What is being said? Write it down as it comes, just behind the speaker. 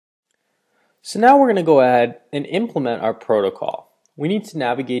So now we're going to go ahead and implement our protocol. We need to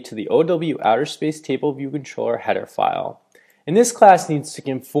navigate to the OW outer space table view controller header file. And this class needs to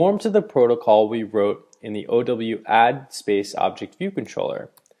conform to the protocol we wrote in the OW add space object view controller.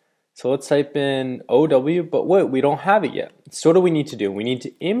 So let's type in OW, but wait, we don't have it yet. So what do we need to do? We need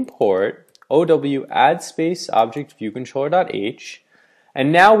to import OW add space object view controller.h,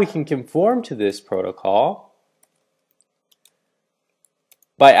 and now we can conform to this protocol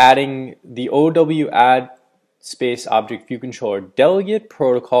by adding the OW add space object view controller delegate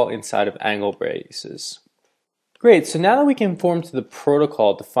protocol inside of angle braces. Great, so now that we conform to the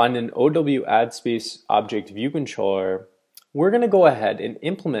protocol to find an OW add space object view controller, we're going to go ahead and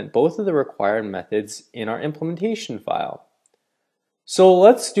implement both of the required methods in our implementation file. So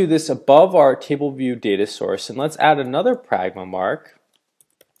let's do this above our table view data source, and let's add another pragma mark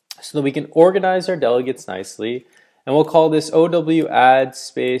so that we can organize our delegates nicely. And we'll call this OW add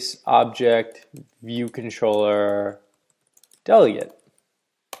space object view controller delegate.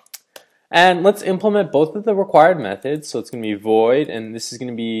 And let's implement both of the required methods. So it's going to be void, and this is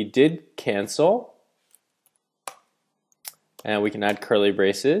going to be did cancel. And we can add curly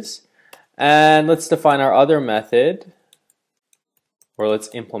braces. And let's define our other method, or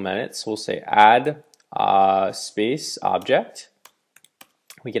let's implement it. So we'll say add space object.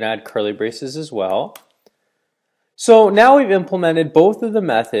 We can add curly braces as well. So now we've implemented both of the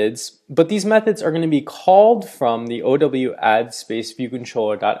methods, but these methods are going to be called from the OW add space view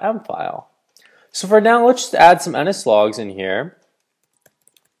controller.m file. So for now, let's just add some NSLogs in here.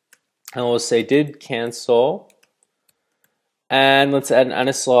 And we'll say did cancel. And let's add an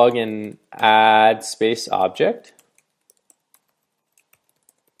NSLog in add space object.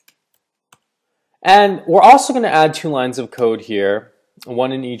 And we're also going to add 2 lines of code here,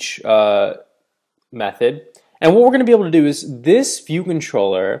 one in each method. And what we're going to be able to do is this view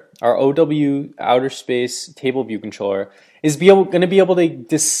controller, our OW outer space table view controller, is going to be able to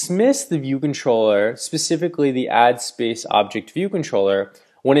dismiss the view controller, specifically the add space object view controller,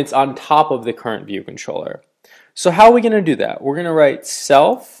 when it's on top of the current view controller. So how are we going to do that? We're going to write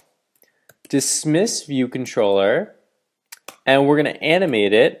self dismiss view controller, and we're going to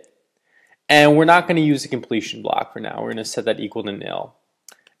animate it, and we're not going to use a completion block for now. We're going to set that equal to nil.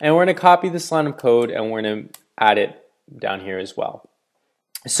 And we're going to copy this line of code, and we're going to add it down here as well.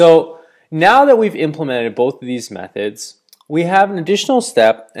 So now that we've implemented both of these methods, we have an additional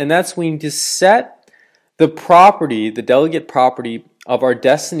step, and that's we need to set the property, the delegate property of our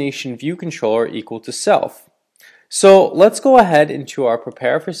destination view controller equal to self. So let's go ahead into our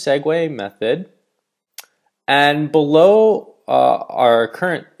prepare for segue method, and below our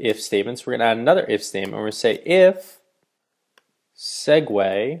current if statements, we're going to add another if statement. We're going to say if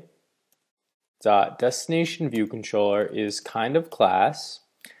segue dot destination view controller is kind of class,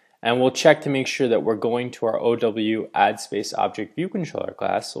 and we'll check to make sure that we're going to our OW add space object view controller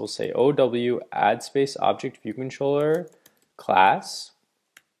class. So we'll say OW add space object view controller class.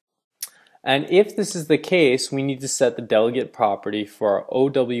 And if this is the case, we need to set the delegate property for our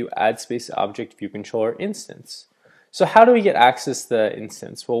OW add space object view controller instance. So how do we get access to the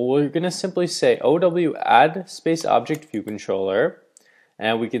instance? Well, we're going to simply say OW add space object view controller,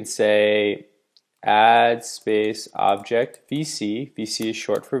 and we can say add space object VC. VC is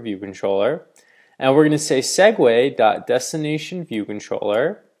short for view controller. And we're going to say segue.destination view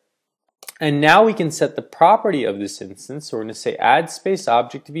controller. And now we can set the property of this instance. So we're going to say add space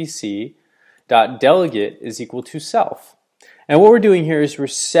object VC dot delegate is equal to self. And what we're doing here is we're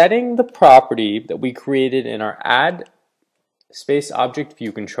setting the property that we created in our add space object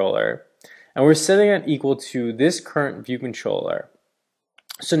view controller, and we're setting it equal to this current view controller.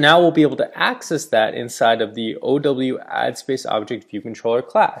 So now we'll be able to access that inside of the OW add space object view controller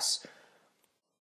class.